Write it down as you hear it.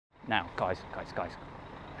Now, guys,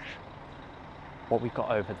 what we've got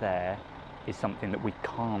over there is something that we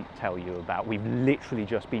can't tell you about. We've literally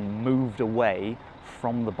just been moved away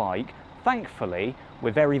from the bike. Thankfully,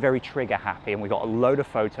 we're very, very trigger happy and we've got a load of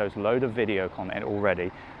photos, load of video content already,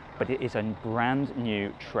 but it is a brand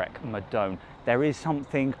new Trek Madone. There is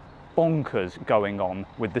something bonkers going on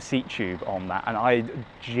with the seat tube on that, and I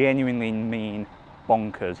genuinely mean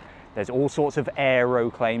bonkers. There's all sorts of aero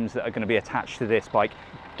claims that are going to be attached to this bike.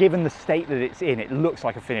 Given the state that it's in, it looks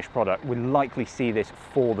like a finished product. We'll likely see this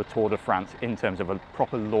for the Tour de France in terms of a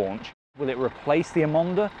proper launch. Will it replace the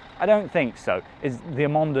Amonda? I don't think so. The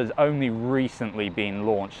Amonda's only recently been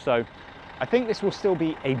launched, so I think this will still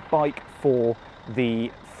be a bike for the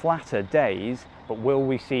flatter days, but will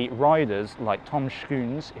we see riders like Tom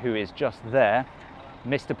Schoons, who is just there,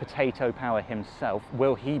 Mr. Potato Power himself,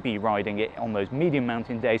 will he be riding it on those medium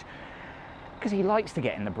mountain days? Because he likes to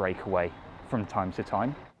get in the breakaway from time to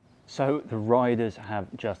time. So the riders have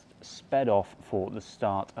just sped off for the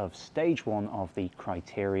start of stage 1 of the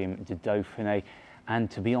Criterium de Dauphiné, and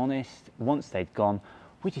to be honest, once they'd gone,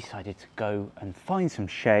 we decided to go and find some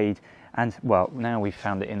shade, and well, now we've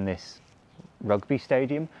found it in this rugby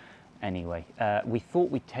stadium. Anyway, we thought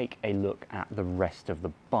we'd take a look at the rest of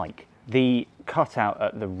the bike. The cutout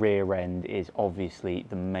at the rear end is obviously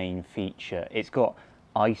the main feature. It's got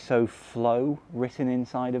ISO flow written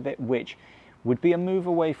inside of it, which would be a move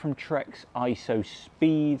away from Trek's ISO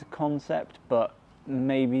speed concept, but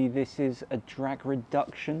maybe this is a drag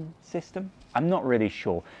reduction system? I'm not really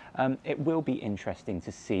sure. It will be interesting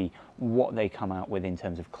to see what they come out with in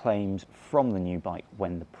terms of claims from the new bike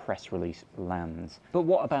when the press release lands. But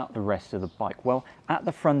what about the rest of the bike? Well, at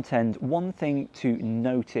the front end, one thing to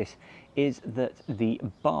notice is that the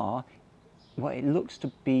bar, well, it looks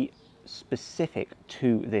to be specific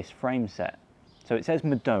to this frame set. So it says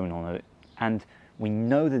Madone on it, and we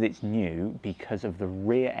know that it's new because of the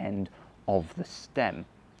rear end of the stem.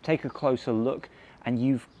 Take a closer look and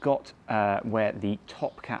you've got where the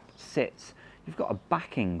top cap sits, you've got a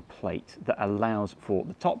backing plate that allows for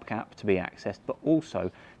the top cap to be accessed, but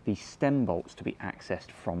also the stem bolts to be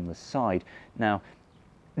accessed from the side. Now,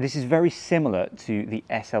 this is very similar to the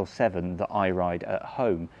SL7 that I ride at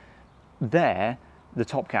home. There, the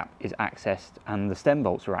top cap is accessed and the stem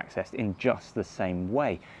bolts are accessed in just the same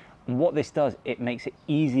way. And what this does, it makes it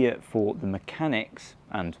easier for the mechanics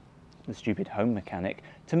and the stupid home mechanic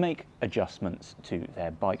to make adjustments to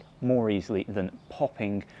their bike more easily than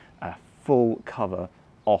popping a full cover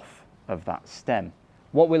off of that stem.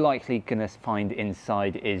 What we're likely going to find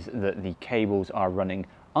inside is that the cables are running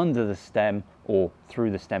under the stem, or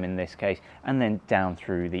through the stem in this case, and then down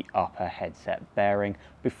through the upper headset bearing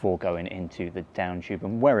before going into the down tube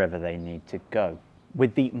and wherever they need to go.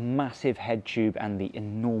 With the massive head tube and the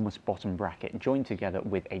enormous bottom bracket joined together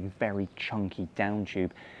with a very chunky down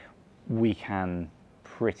tube, we can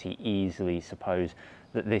pretty easily suppose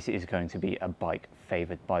that this is going to be a bike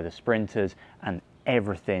favoured by the sprinters, and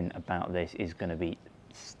everything about this is going to be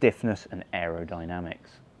stiffness and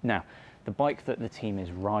aerodynamics. Now, the bike that the team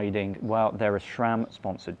is riding, well, they're a SRAM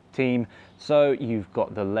sponsored team, so you've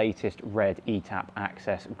got the latest red ETAP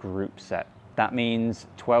Access group set. That means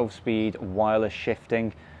 12-speed wireless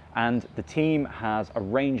shifting, and the team has a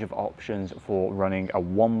range of options for running a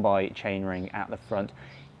 1x chainring at the front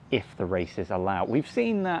if the races allow. We've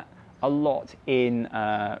seen that a lot in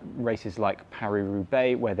races like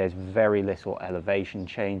Paris-Roubaix, where there's very little elevation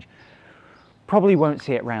change. Probably won't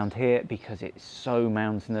see it round here because it's so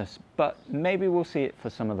mountainous, but maybe we'll see it for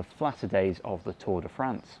some of the flatter days of the Tour de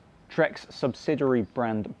France. Trek's subsidiary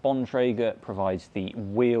brand Bontrager provides the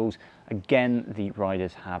wheels. Again, the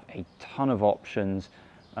riders have a ton of options,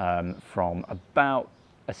 from about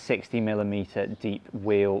a 60mm deep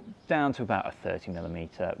wheel down to about a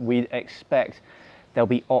 30mm. We'd expect they'll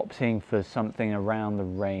be opting for something around the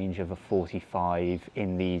range of a 45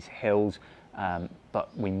 in these hills,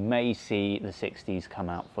 but we may see the 60s come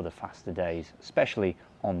out for the faster days, especially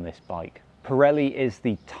on this bike. Pirelli is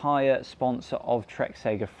the tyre sponsor of Trek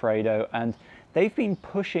Segafredo, and they've been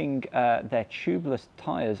pushing their tubeless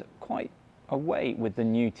tyres quite away with the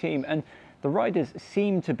new team, and the riders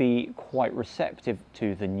seem to be quite receptive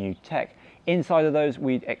to the new tech. Inside of those,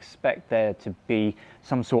 we'd expect there to be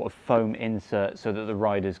some sort of foam insert so that the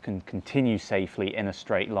riders can continue safely in a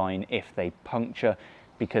straight line if they puncture,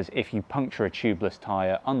 because if you puncture a tubeless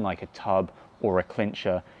tyre, unlike a tub or a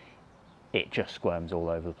clincher, it just squirms all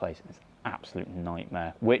over the place. It's an absolute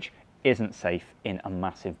nightmare, which isn't safe in a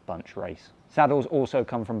massive bunch race. Saddles also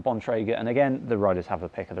come from Bontrager, and again, the riders have a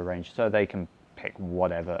pick of the range, so they can pick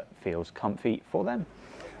whatever feels comfy for them.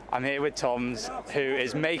 I'm here with Toms, who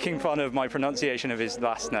is making fun of my pronunciation of his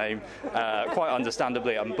last name. Quite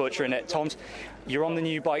understandably, I'm butchering it. Toms, you're on the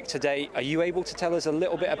new bike today. Are you able to tell us a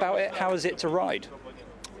little bit about it? How is it to ride?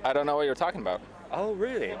 I don't know what you're talking about. Oh,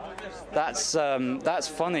 really? That's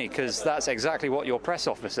funny, because that's exactly what your press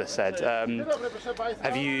officer said.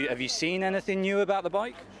 Have you seen anything new about the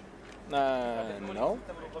bike? No.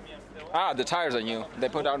 The tires are new. They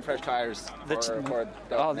put down fresh tires. This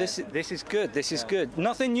is good. This is good.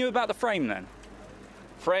 Nothing new about the frame then?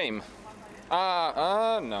 Frame?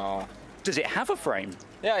 No. Does it have a frame?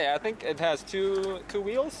 Yeah. I think it has two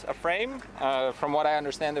wheels, a frame. From what I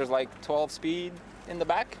understand, there's like 12 speed in the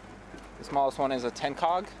back. The smallest one is a 10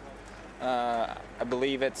 cog. I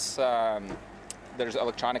believe it's there's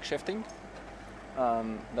electronic shifting.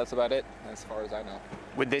 That's about it, as far as I know.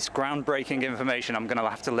 With this groundbreaking information, I'm going to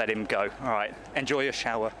have to let him go. All right, enjoy your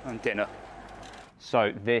shower and dinner.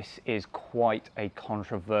 So this is quite a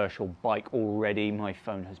controversial bike already. My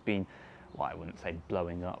phone has been, well, I wouldn't say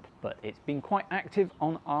blowing up, but it's been quite active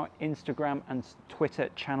on our Instagram and Twitter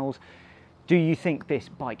channels. Do you think this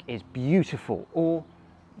bike is beautiful, or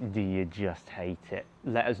do you just hate it?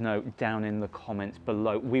 Let us know down in the comments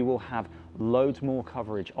below. We will have loads more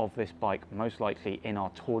coverage of this bike, most likely in our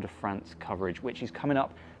Tour de France coverage, which is coming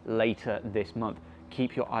up later this month.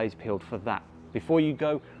 Keep your eyes peeled for that. Before you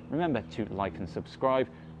go, remember to like and subscribe,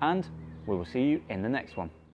 and we will see you in the next one.